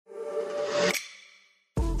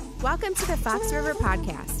Welcome to the Fox River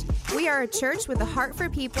Podcast. We are a church with a heart for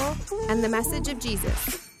people and the message of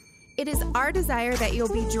Jesus. It is our desire that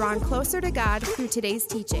you'll be drawn closer to God through today's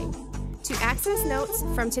teaching. To access notes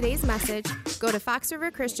from today's message, go to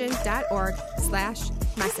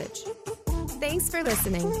foxriverchristian.org/message. Thanks for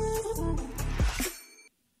listening.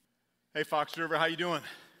 Hey, Fox River, how you doing?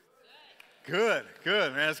 Good,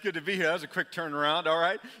 man. It's good to be here. That was a quick turnaround, all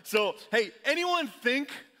right? So, hey, anyone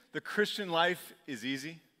think the Christian life is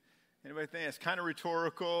easy? Anybody think? It's kind of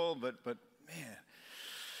rhetorical, but man,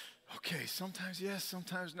 okay, sometimes yes,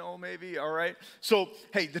 sometimes no, maybe, all right? So,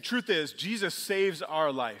 hey, the truth is, Jesus saves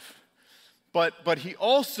our life, but he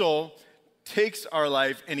also takes our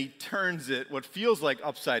life and he turns it, what feels like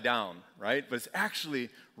upside down, right? But it's actually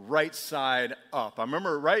right side up. I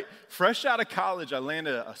remember, right, fresh out of college, I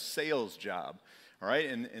landed a sales job, all right?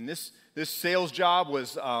 And this sales job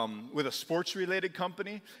was with a sports-related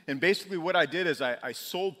company. And basically what I did is I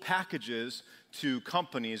sold packages to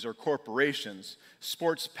companies or corporations,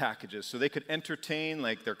 sports packages, so they could entertain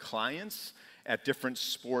like their clients at different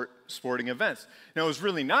sporting events. Now, it was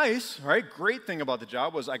really nice, right? Great thing about the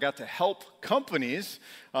job was I got to help companies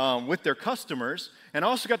with their customers, and I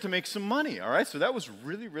also got to make some money, all right? So that was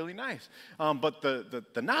really, really nice. But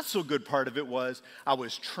the not-so-good part of it was I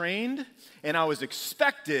was trained and I was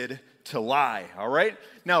expected to lie, all right?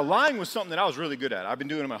 Now, lying was something that I was really good at. I've been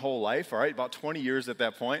doing it my whole life, all right? About 20 years at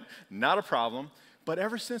that point, not a problem. But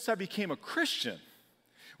ever since I became a Christian,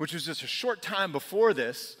 which was just a short time before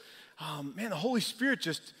this, man, the Holy Spirit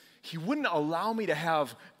he wouldn't allow me to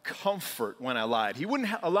have comfort when I lied. He wouldn't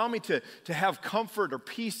allow me to have comfort or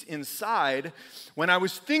peace inside when I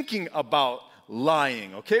was thinking about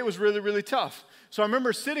lying, okay? It was really, really tough. So I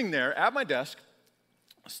remember sitting there at my desk,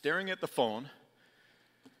 staring at the phone,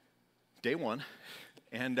 day one,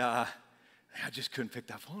 and I just couldn't pick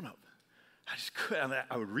that phone up. I just couldn't.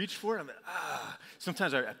 I would reach for it.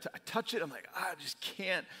 Sometimes I touch it. I'm like, I just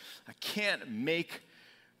can't. I can't make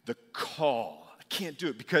the call. I can't do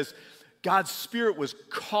it because God's Spirit was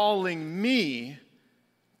calling me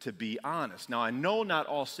to be honest. Now, I know not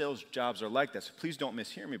all sales jobs are like that, so please don't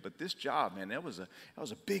mishear me, but this job, man, that was a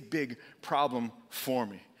big problem for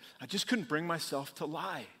me. I just couldn't bring myself to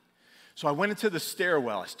lie. So I went into the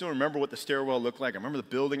stairwell. I still remember what the stairwell looked like. I remember the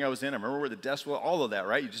building I was in. I remember where the desk was, all of that,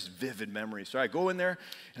 right? Just vivid memories. So I go in there,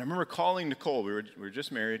 and I remember calling Nicole. We were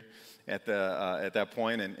just married at that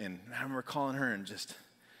point, and I remember calling her and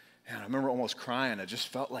I remember almost crying. I just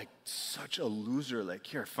felt like such a loser. Like,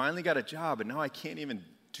 here, I finally got a job, and now I can't even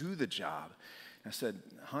do the job. And I said,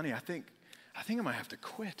 honey, I think I might have to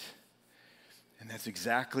quit. And that's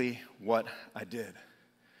exactly what I did.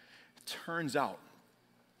 It turns out,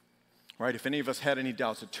 right, if any of us had any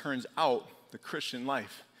doubts, it turns out the Christian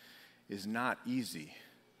life is not easy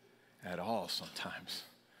at all sometimes,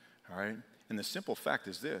 all right? And the simple fact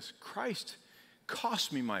is this: Christ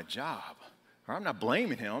cost me my job. I'm not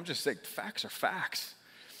blaming him. I'm just saying facts are facts.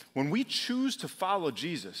 When we choose to follow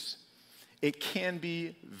Jesus, it can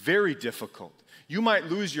be very difficult. You might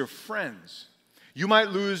lose your friends. You might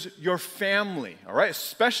lose your family, all right?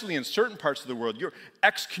 Especially in certain parts of the world. You're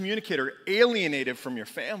excommunicated or alienated from your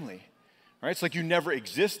family, all right? It's like you never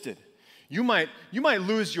existed. You might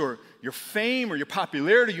lose your fame or your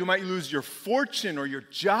popularity. You might lose your fortune or your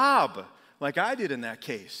job, like I did in that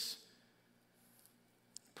case.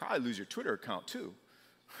 Probably lose your Twitter account too.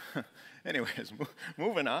 Anyways,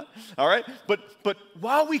 moving on, all right? But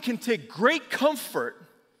while we can take great comfort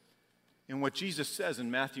in what Jesus says in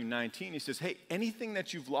Matthew 19, he says, hey, anything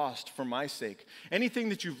that you've lost for my sake, anything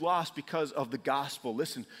that you've lost because of the gospel,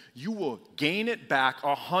 listen, you will gain it back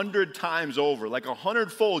 100 times over, like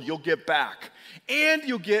 100-fold you'll get back, and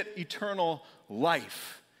you'll get eternal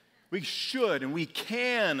life. We should and we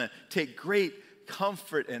can take great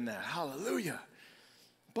comfort in that. Hallelujah.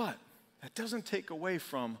 But that doesn't take away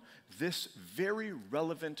from this very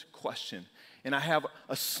relevant question. And I have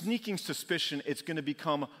a sneaking suspicion it's going to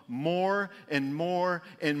become more and more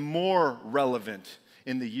and more relevant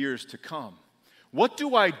in the years to come. What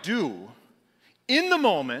do I do in the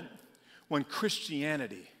moment when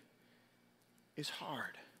Christianity is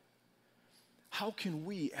hard? How can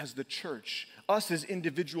we as the church, us as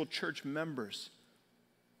individual church members,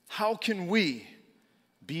 how can we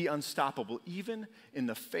be unstoppable, even in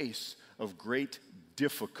the face of great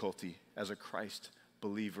difficulty as a Christ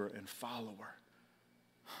believer and follower?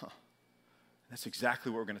 That's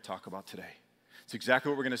exactly what we're going to talk about today. It's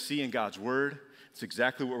exactly what we're going to see in God's Word. It's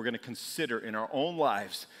exactly what we're going to consider in our own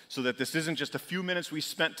lives so that this isn't just a few minutes we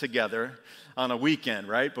spent together on a weekend,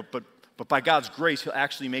 right? But by God's grace, He'll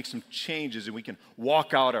actually make some changes and we can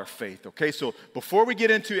walk out our faith, okay? So before we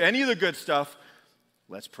get into any of the good stuff,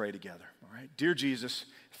 Let's pray together, all right? Dear Jesus,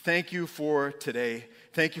 thank you for today.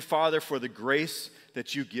 Thank you, Father, for the grace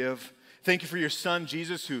that you give. Thank you for your Son,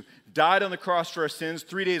 Jesus, who died on the cross for our sins,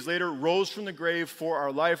 3 days later rose from the grave for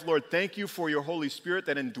our life. Lord, thank you for your Holy Spirit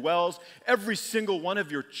that indwells every single one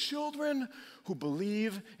of your children who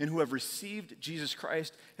believe and who have received Jesus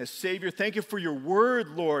Christ as Savior. Thank you for your word,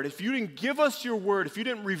 Lord. If you didn't give us your word, if you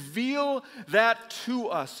didn't reveal that to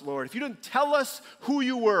us, Lord, if you didn't tell us who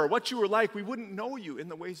you were, what you were like, we wouldn't know you in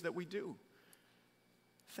the ways that we do.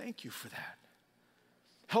 Thank you for that.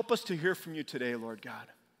 Help us to hear from you today, Lord God.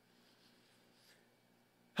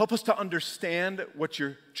 Help us to understand what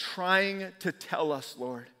you're trying to tell us,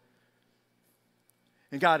 Lord.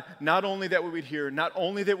 And God, not only that we would hear, not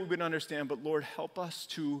only that we would understand, but Lord, help us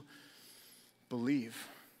to believe.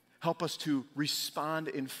 Help us to respond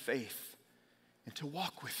in faith and to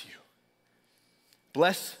walk with you.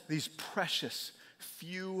 Bless these precious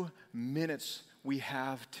few minutes we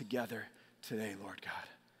have together today, Lord God,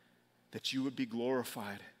 that you would be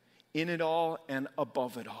glorified in it all and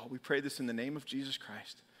above it all. We pray this in the name of Jesus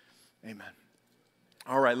Christ. Amen.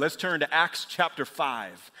 All right, let's turn to Acts chapter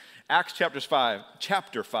 5. Acts chapter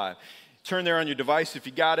 5. Turn there on your device if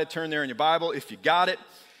you got it. Turn there in your Bible if you got it.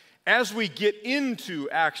 As we get into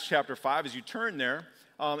Acts chapter 5, as you turn there,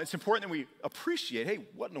 it's important that we appreciate, hey,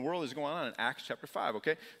 what in the world is going on in Acts chapter 5,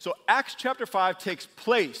 okay? So Acts chapter 5 takes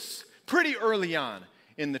place pretty early on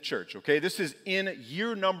in the church, okay? This is in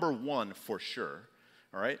year number 1 for sure.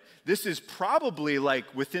 All right? This is probably like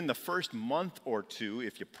within the first month or two.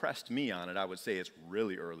 If you pressed me on it, I would say it's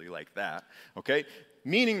really early like that. Okay?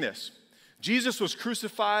 Meaning this, Jesus was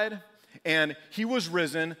crucified and he was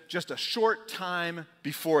risen just a short time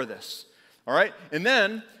before this. All right? And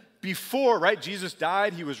then before, right, Jesus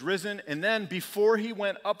died, he was risen, and then before he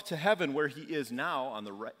went up to heaven where he is now on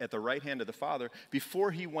the right, at the right hand of the Father,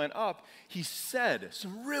 before he went up, he said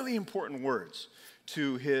some really important words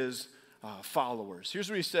to his followers.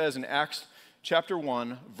 Here's what he says in Acts chapter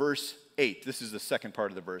 1, verse 8. This is the second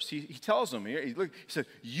part of the verse. He tells them, he said,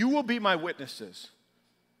 you will be my witnesses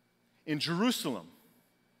in Jerusalem,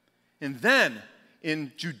 and then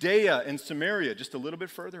in Judea and Samaria, just a little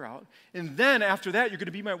bit further out. And then after that, you're going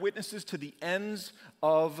to be my witnesses to the ends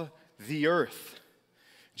of the earth.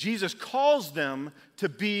 Jesus calls them to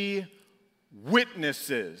be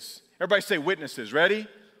witnesses. Everybody say witnesses. Ready?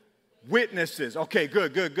 Witnesses. Okay,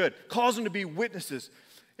 good. Calls them to be witnesses.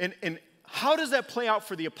 And how does that play out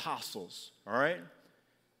for the apostles? All right?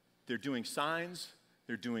 They're doing signs.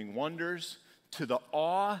 They're doing wonders to the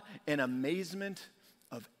awe and amazement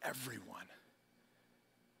of everyone.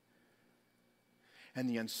 And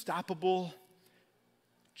the unstoppable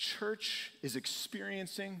church is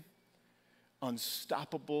experiencing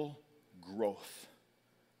unstoppable growth.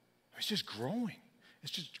 It's just growing.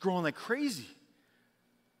 It's just growing like crazy.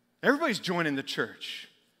 Everybody's joining the church.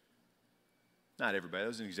 Not everybody, that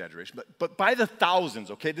was an exaggeration, but by the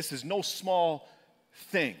thousands, okay? This is no small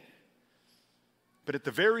thing. But at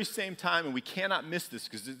the very same time, and we cannot miss this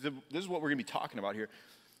because this is what we're going to be talking about here.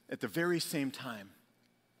 At the very same time,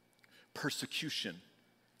 persecution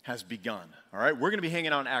has begun. All right, we're going to be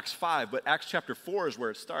hanging out in Acts 5, but Acts chapter 4 is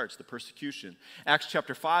where it starts, the persecution. Acts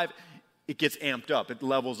chapter 5, it gets amped up, it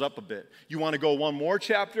levels up a bit. You want to go one more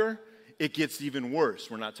chapter? It gets even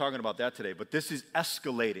worse. We're not talking about that today, but this is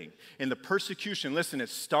escalating. And the persecution, listen, it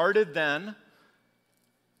started then,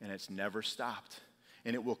 and it's never stopped.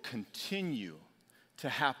 And it will continue to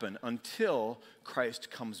happen until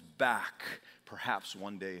Christ comes back, perhaps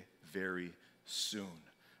one day very soon.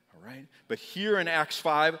 All right? But here in Acts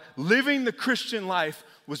 5, living the Christian life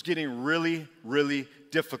was getting really, really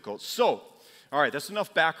difficult. So, all right, that's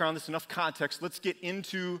enough background, that's enough context. Let's get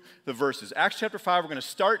into the verses. Acts chapter 5, we're going to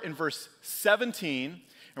start in verse 17,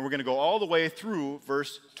 and we're going to go all the way through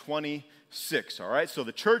verse 26. All right, so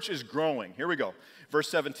the church is growing. Here we go. Verse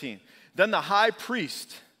 17. Then the high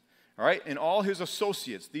priest, all right, and all his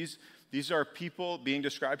associates, these are people being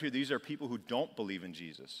described here, these are people who don't believe in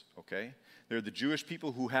Jesus, okay? They're the Jewish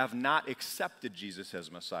people who have not accepted Jesus as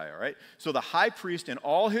Messiah, all right? So the high priest and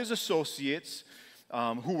all his associates,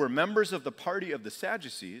 who were members of the party of the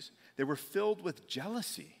Sadducees, they were filled with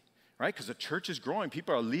jealousy, right? Because the church is growing.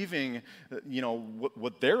 People are leaving,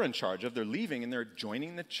 what they're in charge of. They're leaving and they're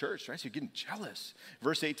joining the church, right? So you're getting jealous.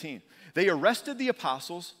 Verse 18, they arrested the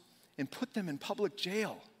apostles and put them in public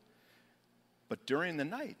jail. But during the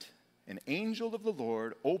night, an angel of the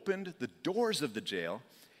Lord opened the doors of the jail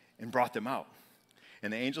and brought them out.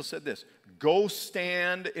 And the angel said this, go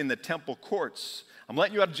stand in the temple courts. I'm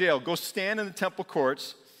letting you out of jail. Go stand in the temple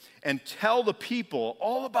courts and tell the people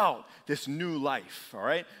all about this new life, all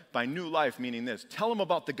right? By new life, meaning this. Tell them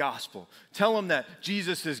about the gospel. Tell them that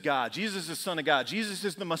Jesus is God. Jesus is the Son of God. Jesus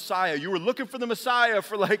is the Messiah. You were looking for the Messiah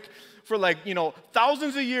for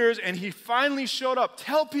thousands of years, and he finally showed up.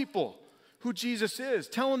 Tell people who Jesus is.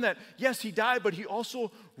 Tell them that, yes, he died, but he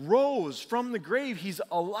also rose from the grave. He's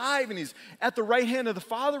alive, and he's at the right hand of the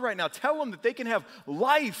Father right now. Tell them that they can have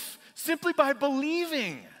life simply by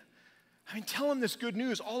believing. Tell them this good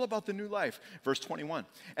news all about the new life. Verse 21,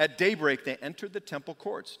 at daybreak they entered the temple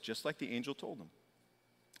courts, just like the angel told them.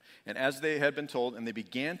 And as they had been told, and they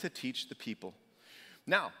began to teach the people.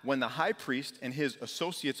 Now, when the high priest and his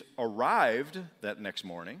associates arrived that next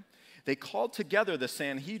morning, they called together the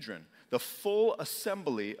Sanhedrin, the full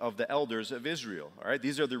assembly of the elders of Israel. All right,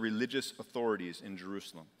 these are the religious authorities in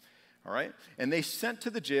Jerusalem. All right? And they sent to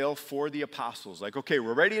the jail for the apostles. Like, okay,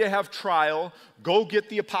 we're ready to have trial. Go get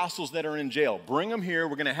the apostles that are in jail. Bring them here.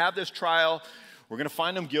 We're going to have this trial. We're going to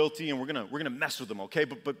find them guilty, and we're going to mess with them, okay?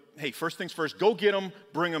 But hey, first things first, go get them,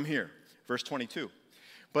 bring them here. Verse 22.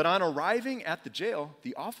 But on arriving at the jail,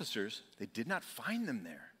 the officers, they did not find them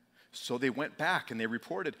there. So they went back and they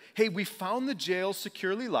reported, hey, we found the jail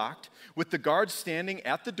securely locked with the guards standing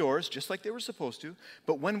at the doors just like they were supposed to.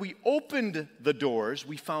 But when we opened the doors,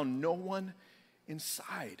 we found no one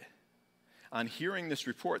inside. On hearing this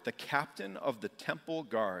report, the captain of the temple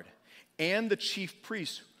guard and the chief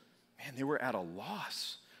priests, man, they were at a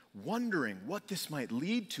loss, wondering what this might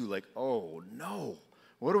lead to. Like, oh no,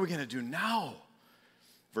 what are we going to do now?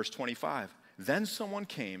 Verse 25. Then someone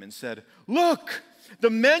came and said, look,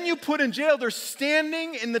 the men you put in jail, they're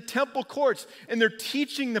standing in the temple courts and they're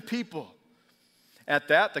teaching the people. At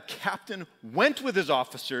that, the captain went with his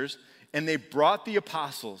officers and they brought the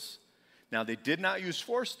apostles. Now, they did not use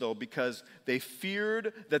force, though, because they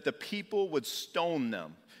feared that the people would stone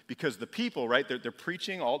them. Because the people, right, they're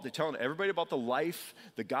preaching, they're telling everybody about the life,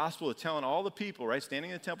 the gospel, they're telling all the people, right,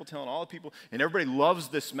 standing in the temple, telling all the people, and everybody loves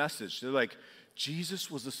this message. They're like,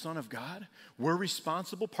 Jesus was the Son of God? We're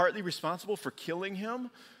partly responsible for killing him?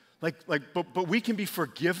 But we can be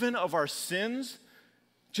forgiven of our sins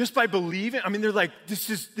just by believing? They're like, this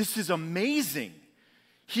is amazing.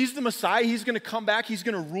 He's the Messiah. He's going to come back. He's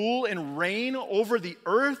going to rule and reign over the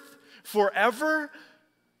earth forever.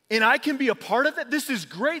 And I can be a part of that. This is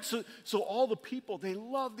great. So all the people, they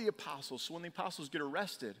love the apostles. So when the apostles get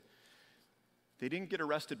arrested, they didn't get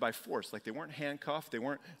arrested by force. Like, they weren't handcuffed. They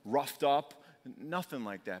weren't roughed up. Nothing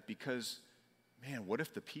like that. Because, man, what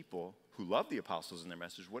if the people who love the apostles and their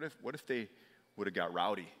message, what if they would have got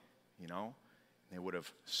rowdy, They would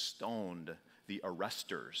have stoned the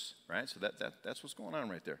arresters, right? So that's what's going on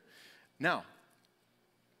right there. Now,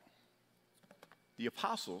 the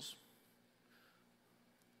apostles,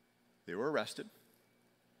 they were arrested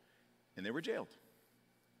and they were jailed.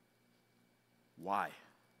 Why?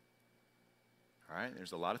 All right,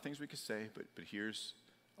 there's a lot of things we could say, but here's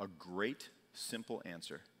a great, simple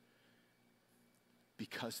answer.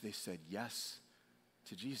 Because they said yes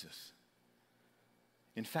to Jesus.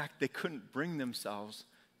 In fact, they couldn't bring themselves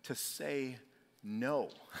to say no.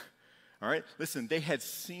 All right, listen, they had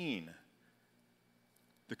seen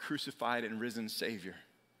the crucified and risen Savior.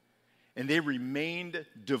 And they remained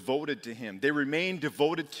devoted to him. They remained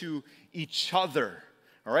devoted to each other.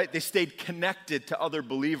 All right, they stayed connected to other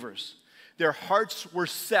believers. Their hearts were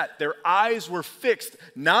set. Their eyes were fixed,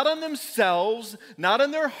 not on themselves, not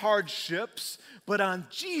on their hardships, but on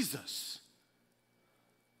Jesus.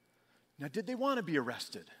 Now, did they want to be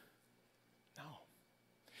arrested? No.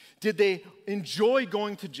 Did they enjoy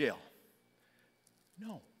going to jail?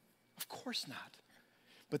 No, of course not.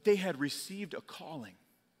 But they had received a calling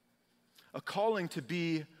to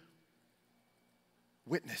be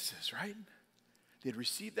witnesses, right? They had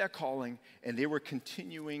received that calling, and they were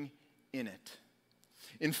continuing in it.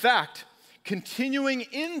 In fact, continuing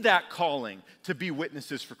in that calling to be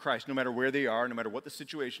witnesses for Christ, no matter where they are, no matter what the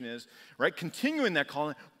situation is, right? Continuing that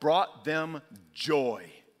calling brought them joy.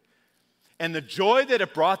 And the joy that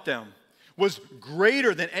it brought them was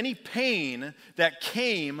greater than any pain that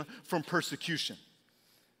came from persecution.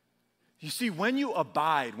 You see, when you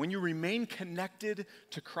abide, when you remain connected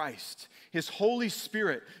to Christ, His Holy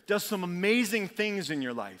Spirit does some amazing things in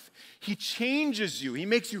your life. He changes you. He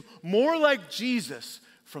makes you more like Jesus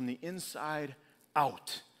from the inside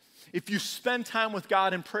out. If you spend time with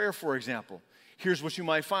God in prayer, for example, here's what you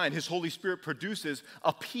might find. His Holy Spirit produces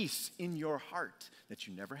a peace in your heart that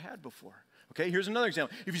you never had before. Okay, here's another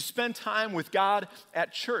example. If you spend time with God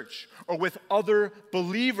at church or with other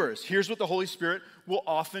believers, here's what the Holy Spirit will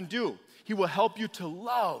often do. He will help you to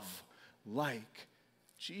love like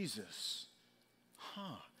Jesus.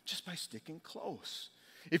 Just by sticking close.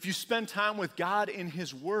 If you spend time with God in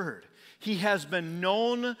His Word, He has been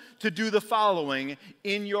known to do the following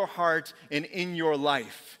in your heart and in your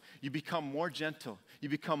life. You become more gentle, you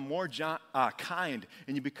become more kind,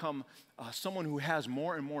 and you become someone who has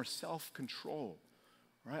more and more self-control.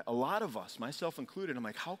 Right? A lot of us, myself included, I'm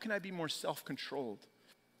like, how can I be more self-controlled?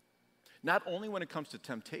 Not only when it comes to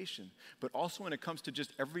temptation, but also when it comes to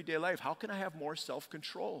just everyday life. How can I have more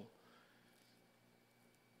self-control?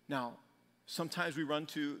 Now, sometimes we run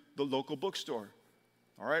to the local bookstore,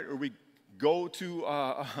 all right? Or we go to,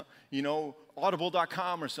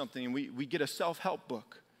 audible.com or something, and we get a self-help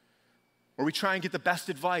book. Or we try and get the best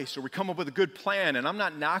advice, or we come up with a good plan. And I'm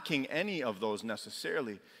not knocking any of those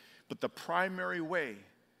necessarily, but the primary way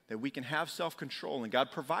that we can have self-control, and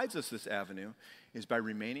God provides us this avenue, is by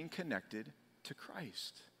remaining connected to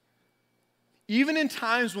Christ. Even in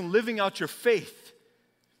times when living out your faith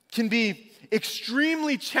can be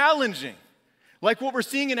extremely challenging, like what we're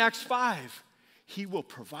seeing in Acts 5, He will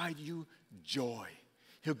provide you joy.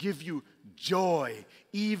 He'll give you joy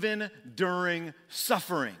even during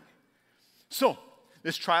suffering. So,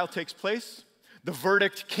 this trial takes place. The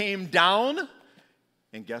verdict came down,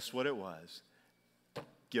 and guess what it was?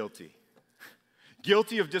 Guilty.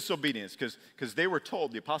 Guilty of disobedience, because they were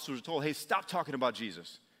told, the apostles were told, hey, stop talking about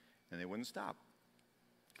Jesus. And they wouldn't stop.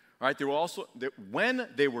 All right, when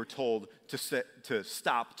they were told to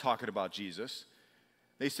stop talking about Jesus,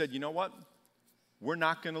 they said, you know what? We're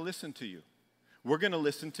not going to listen to you. We're going to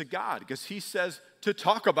listen to God, because He says to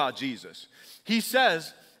talk about Jesus. He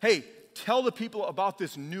says, hey, tell the people about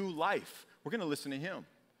this new life. We're going to listen to Him.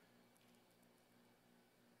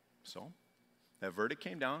 So, that verdict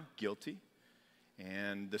came down, guilty.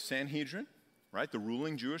 And the Sanhedrin, right, the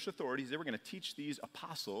ruling Jewish authorities, they were going to teach these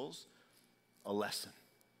apostles a lesson.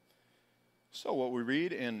 So what we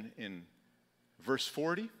read in verse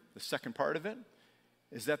 40, the second part of it,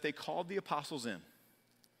 is that they called the apostles in,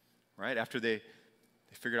 right? After they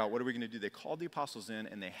figured out what are we going to do, they called the apostles in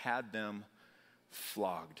and they had them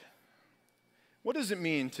flogged. What does it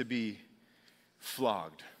mean to be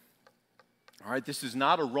flogged? All right, this is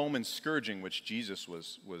not a Roman scourging, which Jesus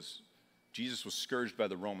was scourged by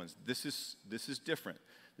the Romans. This is different.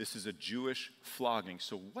 This is a Jewish flogging.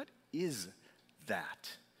 So what is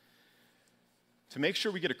that? To make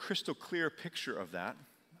sure we get a crystal clear picture of that,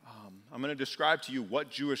 I'm going to describe to you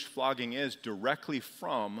what Jewish flogging is directly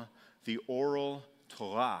from the oral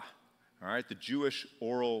Torah, all right, the Jewish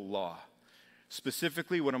oral law.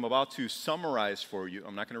 Specifically, what I'm about to summarize for you,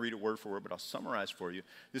 I'm not going to read it word for word, but I'll summarize for you.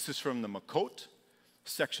 This is from the Makot,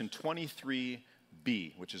 section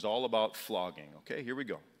 23b, which is all about flogging. Okay, here we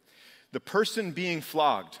go. The person being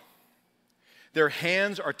flogged, their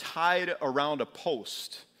hands are tied around a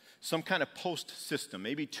post, some kind of post system,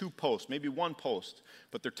 maybe two posts, maybe one post,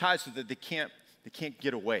 but they're tied so that they can't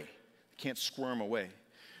get away. They can't squirm away.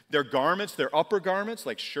 Their garments, their upper garments,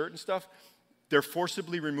 like shirt and stuff, they're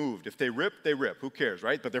forcibly removed. If they rip, they rip. Who cares,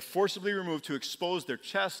 right? But they're forcibly removed to expose their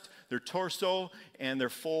chest, their torso, and their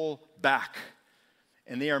full back.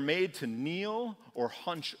 And they are made to kneel or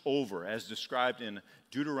hunch over, as described in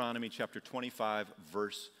Deuteronomy chapter 25,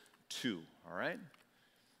 verse 2. All right?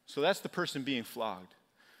 So that's the person being flogged.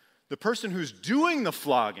 The person who's doing the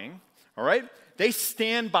flogging, all right, they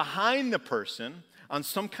stand behind the person on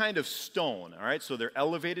some kind of stone, all right? So they're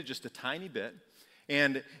elevated just a tiny bit.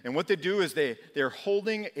 And what they do is they're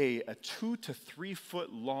holding a 2 to 3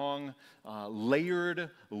 foot long layered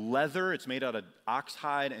leather. It's made out of ox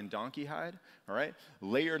hide and donkey hide, all right?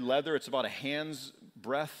 Layered leather, it's about a hand's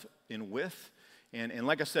breadth in width. And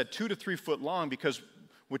like I said, 2 to 3 foot long, because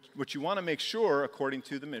what you want to make sure, according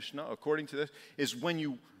to the Mishnah, according to this, is when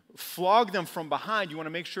you flog them from behind, you want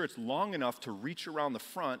to make sure it's long enough to reach around the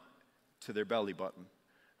front to their belly button,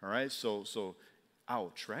 all right? So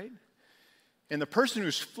ouch, right? And the person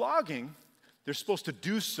who's flogging, they're supposed to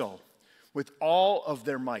do so with all of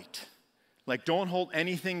their might. Like, don't hold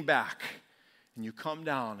anything back. And you come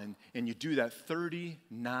down and you do that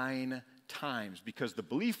 39 times, because the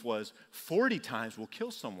belief was 40 times will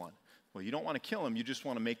kill someone. Well, you don't want to kill them, you just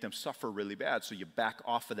want to make them suffer really bad, so you back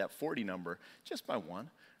off of that 40 number just by one.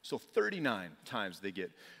 So 39 times they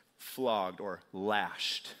get flogged or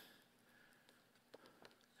lashed.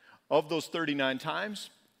 Of those 39 times,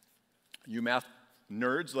 you math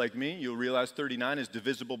nerds like me, you'll realize 39 is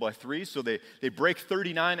divisible by 3, so they break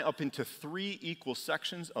 39 up into 3 equal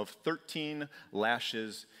sections of 13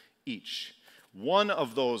 lashes each. One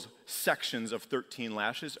of those sections of 13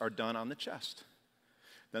 lashes are done on the chest.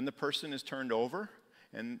 Then the person is turned over,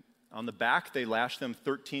 and on the back, they lash them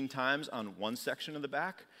 13 times on one section of the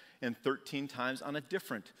back and 13 times on a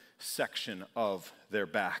different section of their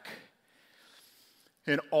back.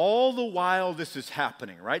 And all the while this is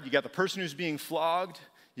happening, right? You got the person who's being flogged,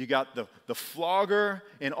 you got the flogger,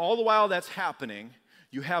 and all the while that's happening,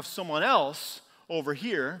 you have someone else over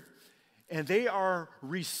here, and they are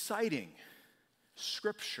reciting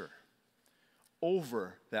Scripture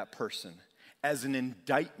over that person as an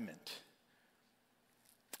indictment,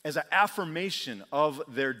 as an affirmation of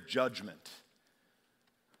their judgment.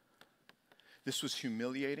 This was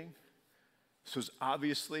humiliating. This was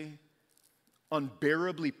obviously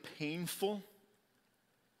unbearably painful.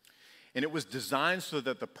 And it was designed so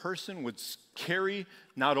that the person would carry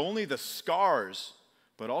not only the scars,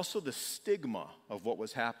 but also the stigma of what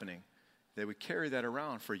was happening. They would carry that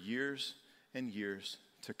around for years and years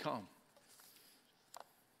to come.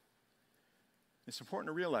 It's important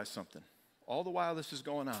to realize something. All the while this is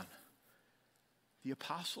going on, the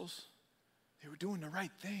apostles, they were doing the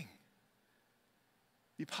right thing.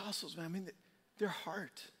 The apostles, man, I mean, their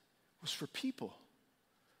heart was for people.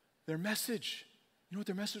 Their message, you know what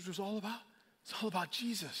their message was all about? It's all about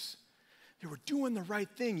Jesus. They were doing the right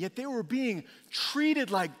thing, yet they were being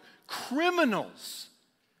treated like criminals.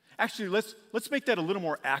 Actually, let's make that a little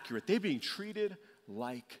more accurate. They're being treated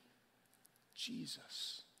like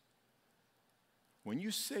Jesus. When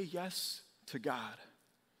you say yes to God,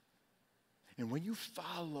 and when you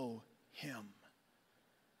follow Him,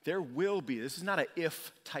 there will be, this is not an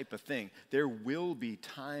if type of thing, there will be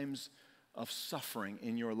times of suffering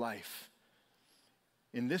in your life.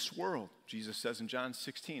 In this world, Jesus says in John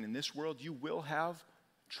 16, in this world you will have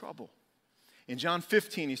trouble. In John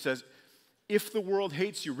 15, he says, if the world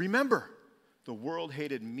hates you, remember, the world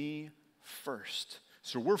hated me first.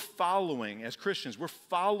 So we're following, as Christians, we're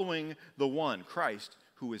following the one, Christ,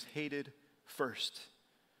 who was hated first.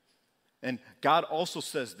 And God also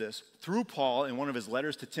says this through Paul in one of his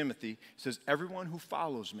letters to Timothy. He says, everyone who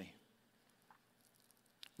follows me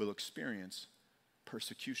will experience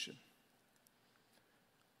persecution.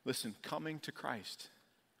 Listen, coming to Christ,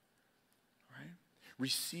 right?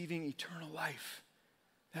 Receiving eternal life,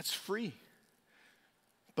 that's free.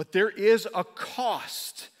 But there is a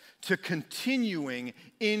cost to continuing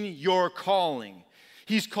in your calling.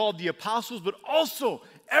 He's called the apostles, but also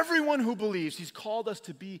everyone who believes, He's called us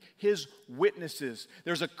to be His witnesses.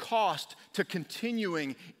 There's a cost to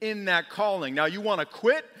continuing in that calling. Now, you want to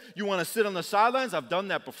quit? You want to sit on the sidelines? I've done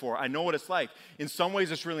that before. I know what it's like. In some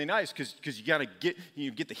ways, it's really nice because you got to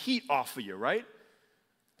get the heat off of you, right?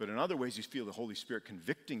 But in other ways, you feel the Holy Spirit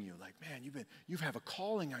convicting you. Like, man, you have a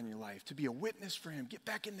calling on your life to be a witness for Him. Get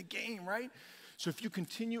back in the game, right? So if you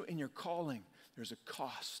continue in your calling, there's a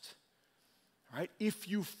cost, right? If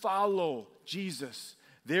you follow Jesus,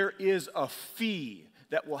 there is a fee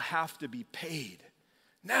that will have to be paid.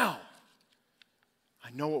 Now, I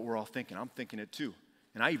know what we're all thinking. I'm thinking it too.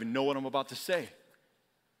 And I even know what I'm about to say.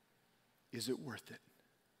 Is it worth it?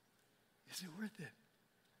 Is it worth it?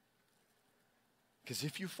 Because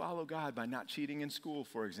if you follow God by not cheating in school,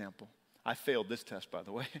 for example, I failed this test, by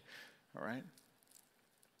the way, all right?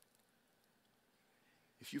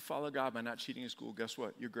 If you follow God by not cheating in school, guess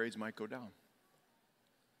what? Your grades might go down.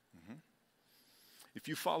 If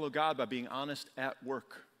you follow God by being honest at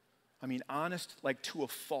work, I mean honest like to a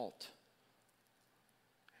fault,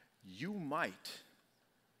 you might,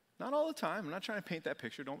 not all the time, I'm not trying to paint that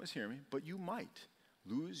picture, don't mishear me, but you might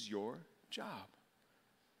lose your job.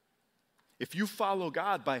 If you follow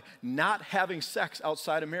God by not having sex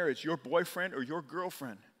outside of marriage, your boyfriend or your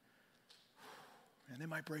girlfriend, and they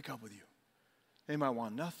might break up with you. They might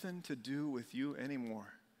want nothing to do with you anymore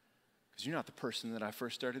because you're not the person that I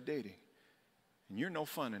first started dating. And you're no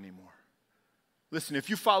fun anymore. Listen, if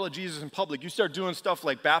you follow Jesus in public, you start doing stuff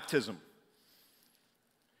like baptism,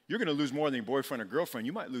 you're going to lose more than your boyfriend or girlfriend.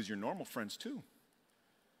 You might lose your normal friends too.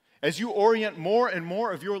 As you orient more and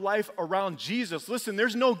more of your life around Jesus, listen,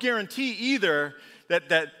 there's no guarantee either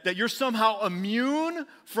that you're somehow immune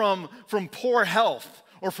from poor health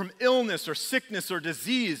or from illness or sickness or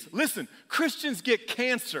disease. Listen, Christians get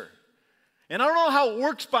cancer. And I don't know how it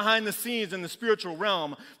works behind the scenes in the spiritual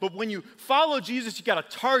realm, but when you follow Jesus, you got a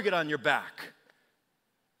target on your back.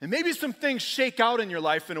 And maybe some things shake out in your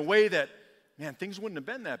life in a way that, man, things wouldn't have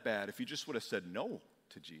been that bad if you just would have said no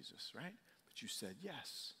to Jesus, right? But you said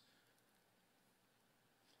yes.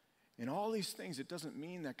 In all these things, it doesn't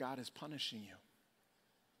mean that God is punishing you.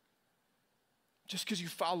 Just because you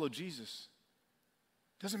follow Jesus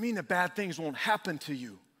doesn't mean that bad things won't happen to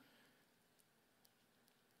you.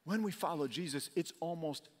 When we follow Jesus, it's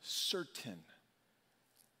almost certain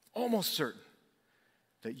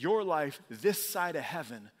that your life this side of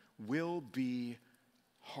heaven will be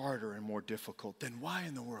harder and more difficult. Then why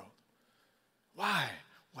in the world? Why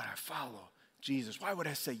would I follow Jesus? Why would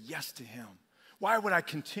I say yes to Him? Why would I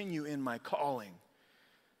continue in my calling?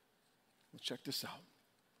 Well, check this out.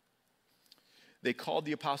 They called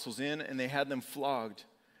the apostles in and they had them flogged.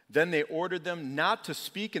 Then they ordered them not to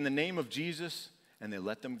speak in the name of Jesus, and they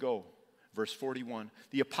let them go. Verse 41,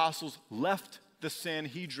 the apostles left the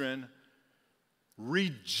Sanhedrin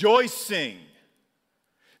rejoicing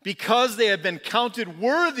because they had been counted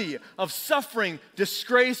worthy of suffering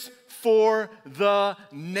disgrace for the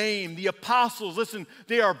name. The apostles, listen,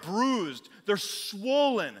 they are bruised, they're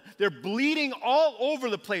swollen, they're bleeding all over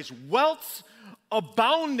the place, welts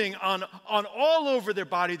abounding on all over their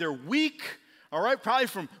body. They're weak, all right, probably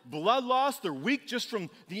from blood loss. They're weak just from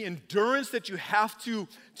the endurance that you have to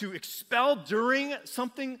expel during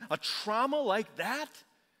something, a trauma like that.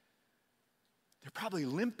 They're probably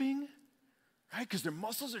limping, right, because their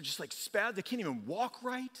muscles are just like spasmed. They can't even walk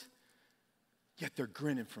right, yet they're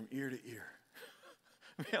grinning from ear to ear.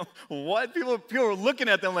 Man, what? People are looking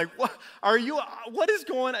at them like, what are you, what is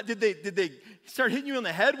going on? Did they start hitting you in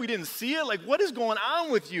the head? We didn't see it? Like, what is going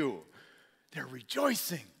on with you? They're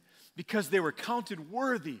rejoicing because they were counted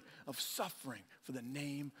worthy of suffering for the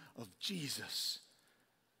name of Jesus.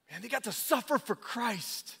 And they got to suffer for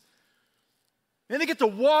Christ. And they get to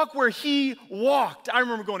walk where he walked. I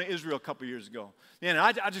remember going to Israel a couple years ago. Man,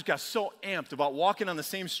 I just got so amped about walking on the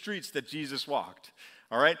same streets that Jesus walked.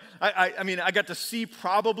 All right? I mean, I got to see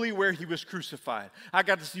probably where he was crucified. I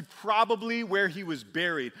got to see probably where he was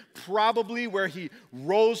buried. Probably where he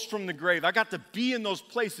rose from the grave. I got to be in those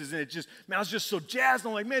places, and it just, man, I was just so jazzed.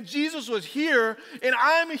 I'm like, man, Jesus was here, and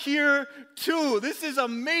I'm here too. This is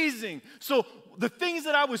amazing. So the things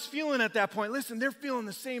that I was feeling at that point, listen, they're feeling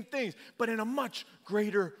the same things, but in a much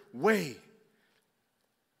greater way.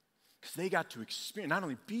 Because they got to experience, not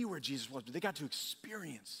only be where Jesus was, but they got to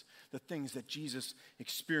experience the things that Jesus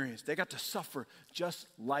experienced. They got to suffer just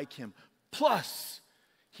like him. Plus,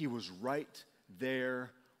 he was right there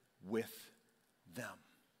with them.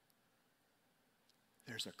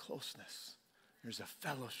 There's a closeness. There's a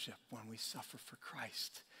fellowship when we suffer for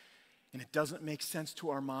Christ. And it doesn't make sense to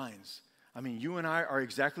our minds. I mean, you and I are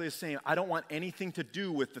exactly the same. I don't want anything to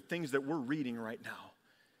do with the things that we're reading right now.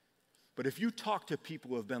 But if you talk to people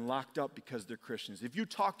who have been locked up because they're Christians, if you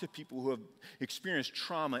talk to people who have experienced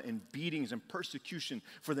trauma and beatings and persecution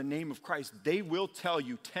for the name of Christ, they will tell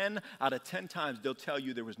you 10 out of 10 times, they'll tell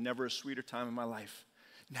you there was never a sweeter time in my life.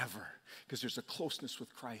 Never. Because there's a closeness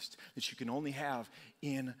with Christ that you can only have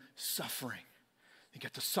in suffering. You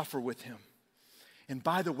get to suffer with him. And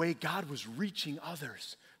by the way, God was reaching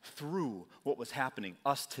others through what was happening.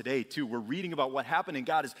 Us today, too. We're reading about what happened, and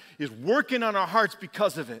God is working on our hearts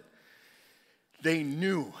because of it. They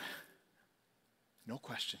knew, no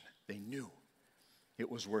question, they knew it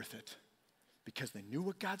was worth it because they knew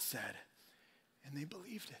what God said and they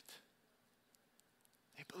believed it.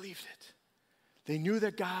 They believed it. They knew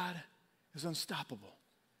that God is unstoppable.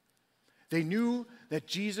 They knew that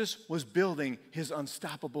Jesus was building his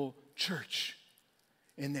unstoppable church.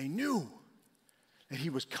 And they knew that he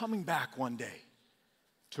was coming back one day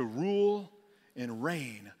to rule and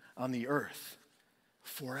reign on the earth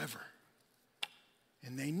forever.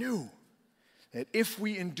 And they knew that if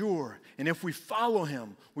we endure and if we follow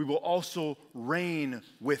him, we will also reign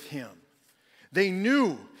with him. They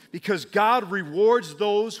knew because God rewards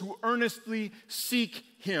those who earnestly seek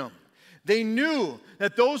him. They knew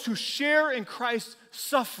that those who share in Christ's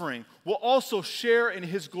suffering will also share in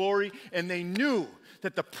his glory, and they knew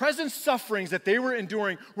that the present sufferings that they were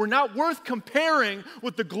enduring were not worth comparing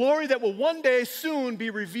with the glory that will one day soon be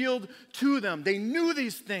revealed to them. They knew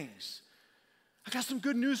these things. I got some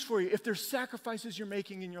good news for you. If there's sacrifices you're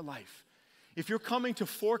making in your life, if you're coming to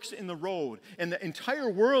forks in the road and the entire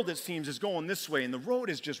world, it seems, is going this way and the road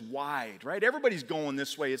is just wide, right? Everybody's going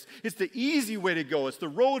this way. It's the easy way to go. It's the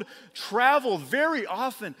road traveled very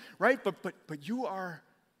often, right? But you are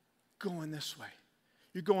going this way.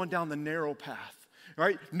 You're going down the narrow path,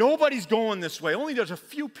 right? Nobody's going this way. Only there's a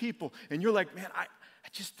few people, and you're like, man, I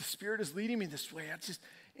just, the Spirit is leading me this way.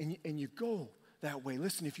 And you go that way.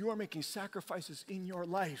 Listen, if you are making sacrifices in your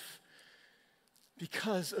life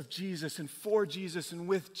because of Jesus and for Jesus and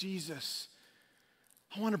with Jesus,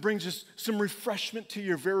 I want to bring just some refreshment to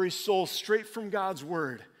your very soul straight from God's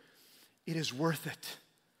word. It is worth it.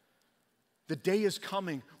 The day is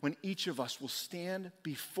coming when each of us will stand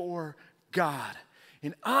before God.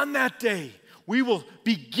 And on that day, we will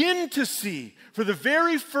begin to see for the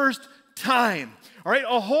very first time, all right,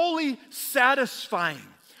 a holy, satisfying,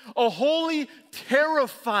 a holy,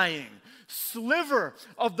 terrifying sliver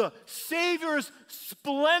of the Savior's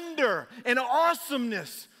splendor and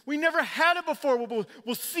awesomeness. We never had it before.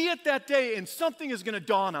 We'll see it that day, and something is going to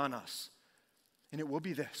dawn on us. And it will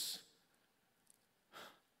be this: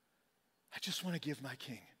 I just want to give my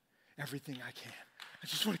King everything I can. I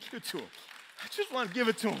just want to give it to him. I just want to give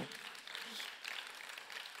it to him.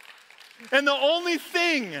 And the only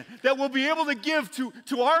thing that we'll be able to give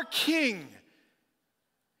to our King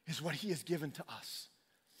is what he has given to us.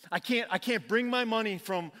 I can't bring my money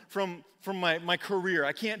from my career.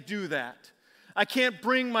 I can't do that. I can't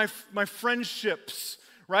bring my friendships,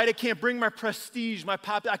 right? I can't bring my prestige, my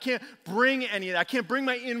pop. I can't bring any of that. I can't bring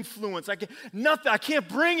my influence. Nothing. I can't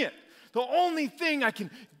bring it. The only thing I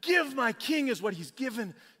can give my King is what he's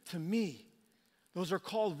given to me. Those are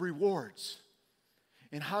called rewards.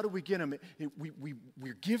 And how do we get them?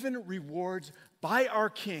 We're given rewards by our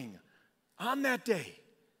King on that day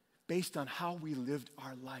based on how we lived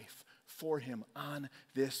our life for him on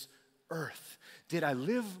this earth. Did I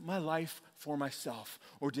live my life for myself,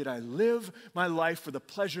 or did I live my life for the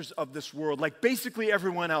pleasures of this world like basically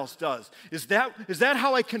everyone else does? Is that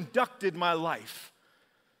how I conducted my life?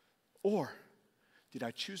 Or did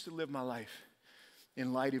I choose to live my life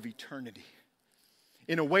in light of eternity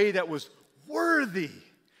in a way that was worthy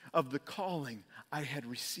of the calling I had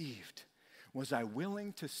received? Was I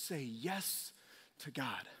willing to say yes to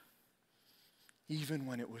God even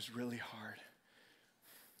when it was really hard?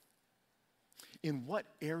 In what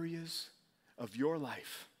areas of your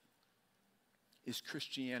life is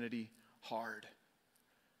Christianity hard?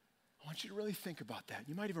 I want you to really think about that.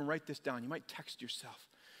 You might even write this down. You might text yourself.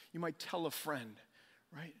 You might tell a friend,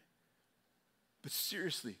 right? But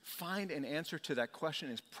seriously, find an answer to that question.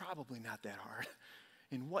 It's probably not that hard.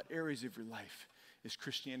 In what areas of your life is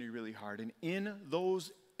Christianity really hard? And in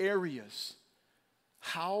those areas,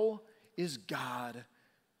 how is God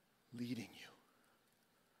leading you?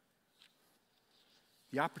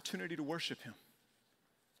 The opportunity to worship him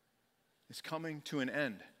is coming to an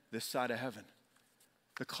end this side of heaven.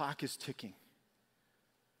 The clock is ticking.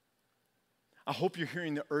 I hope you're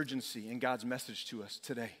hearing the urgency in God's message to us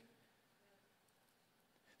today.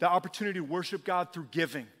 The opportunity to worship God through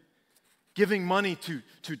giving money to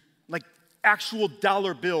like actual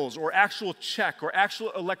dollar bills or actual check or actual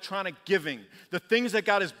electronic giving, the things that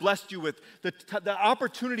God has blessed you with, the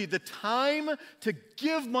opportunity, the time to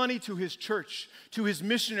give money to his church, to his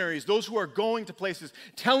missionaries, those who are going to places,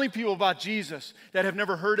 telling people about Jesus that have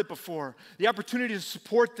never heard it before, the opportunity to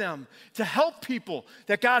support them, to help people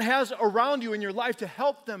that God has around you in your life, to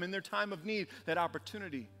help them in their time of need. That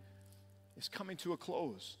opportunity is coming to a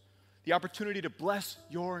close. The opportunity to bless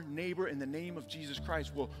your neighbor in the name of Jesus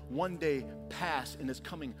Christ will one day pass and is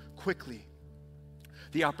coming quickly.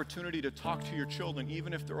 The opportunity to talk to your children,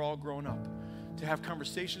 even if they're all grown up, to have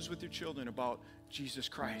conversations with your children about Jesus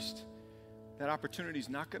Christ. That opportunity is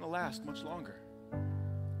not going to last much longer.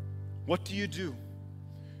 What do you do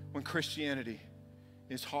when Christianity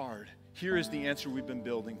is hard? Here is the answer we've been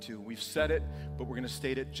building to. We've said it, but we're going to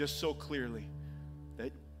state it just so clearly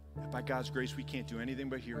that by God's grace, we can't do anything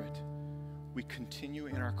but hear it. We continue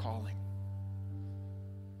in our calling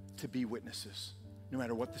to be witnesses, no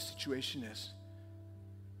matter what the situation is.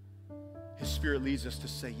 His Spirit leads us to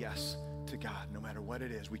say yes to God, no matter what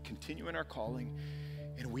it is. We continue in our calling,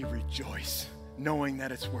 and we rejoice, knowing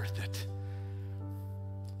that it's worth it.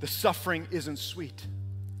 The suffering isn't sweet,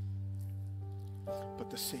 but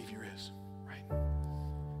the Savior is, right?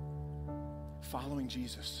 Following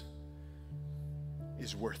Jesus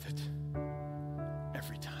is worth it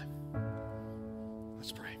every time.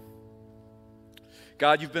 Let's pray.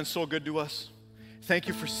 God, you've been so good to us. Thank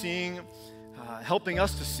you for helping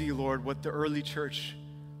us to see, Lord, what the early church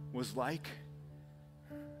was like.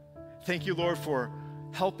 Thank you, Lord, for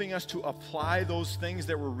helping us to apply those things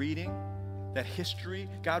that we're reading, that history.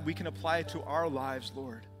 God, we can apply it to our lives,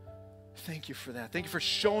 Lord. Thank you for that. Thank you for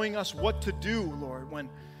showing us what to do, Lord, when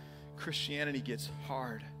Christianity gets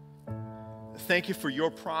hard. Thank you for your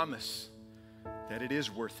promise that it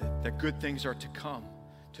is worth it, that good things are to come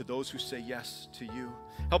to those who say yes to you.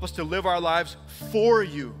 Help us to live our lives for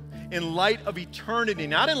you in light of eternity,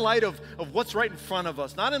 not in light of what's right in front of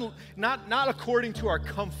us, not according to our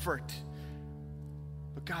comfort,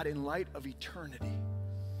 but God, in light of eternity.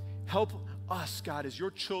 Help us, God, as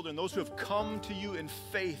your children, those who have come to you in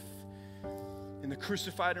faith in the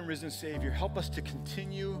crucified and risen Savior. Help us to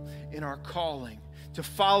continue in our calling, to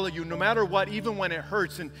follow you no matter what, even when it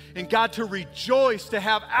hurts. And God, to rejoice, to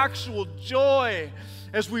have actual joy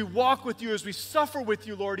as we walk with you, as we suffer with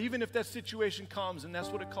you, Lord, even if that situation comes, and that's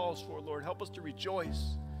what it calls for, Lord. Help us to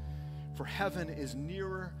rejoice, for heaven is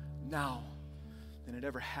nearer now than it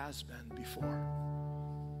ever has been before.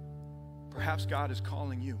 Perhaps God is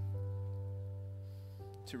calling you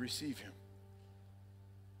to receive him.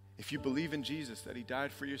 If you believe in Jesus, that he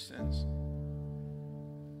died for your sins,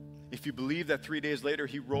 if you believe that 3 days later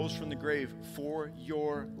he rose from the grave for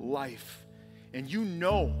your life, and you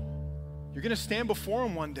know you're going to stand before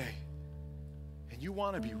him one day, and you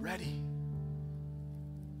want to be ready,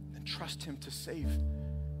 then trust him to save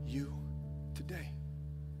you today.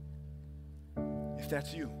 If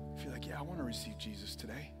that's you, if you're like, yeah, I want to receive Jesus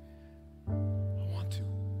today, I want to,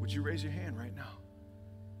 would you raise your hand right now?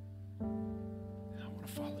 I want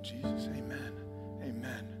to follow Jesus. Amen.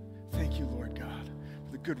 Amen. Thank you, Lord God,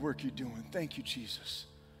 for the good work you're doing. Thank you, Jesus.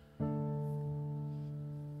 For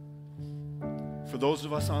those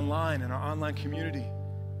of us online in our online community,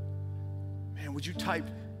 man, would you type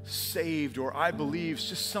saved or I believe,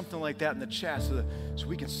 just something like that in the chat so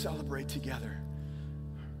we can celebrate together.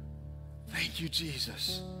 Thank you,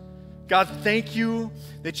 Jesus. God, thank you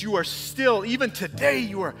that you are still, even today,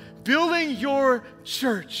 you are building your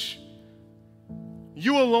church.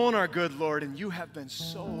 You alone are good, Lord, and you have been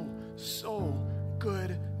so, so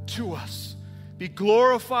good to us. Be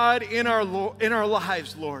glorified in our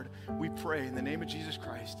lives, Lord. We pray in the name of Jesus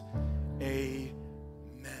Christ. Amen.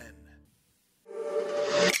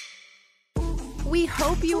 We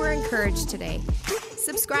hope you were encouraged today.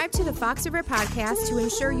 Subscribe to the Fox River Podcast to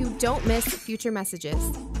ensure you don't miss future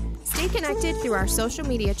messages. Stay connected through our social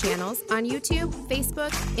media channels on YouTube, Facebook,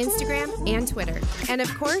 Instagram, and Twitter. And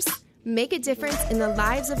of course, make a difference in the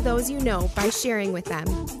lives of those you know by sharing with them.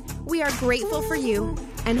 We are grateful for you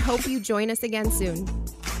and hope you join us again soon.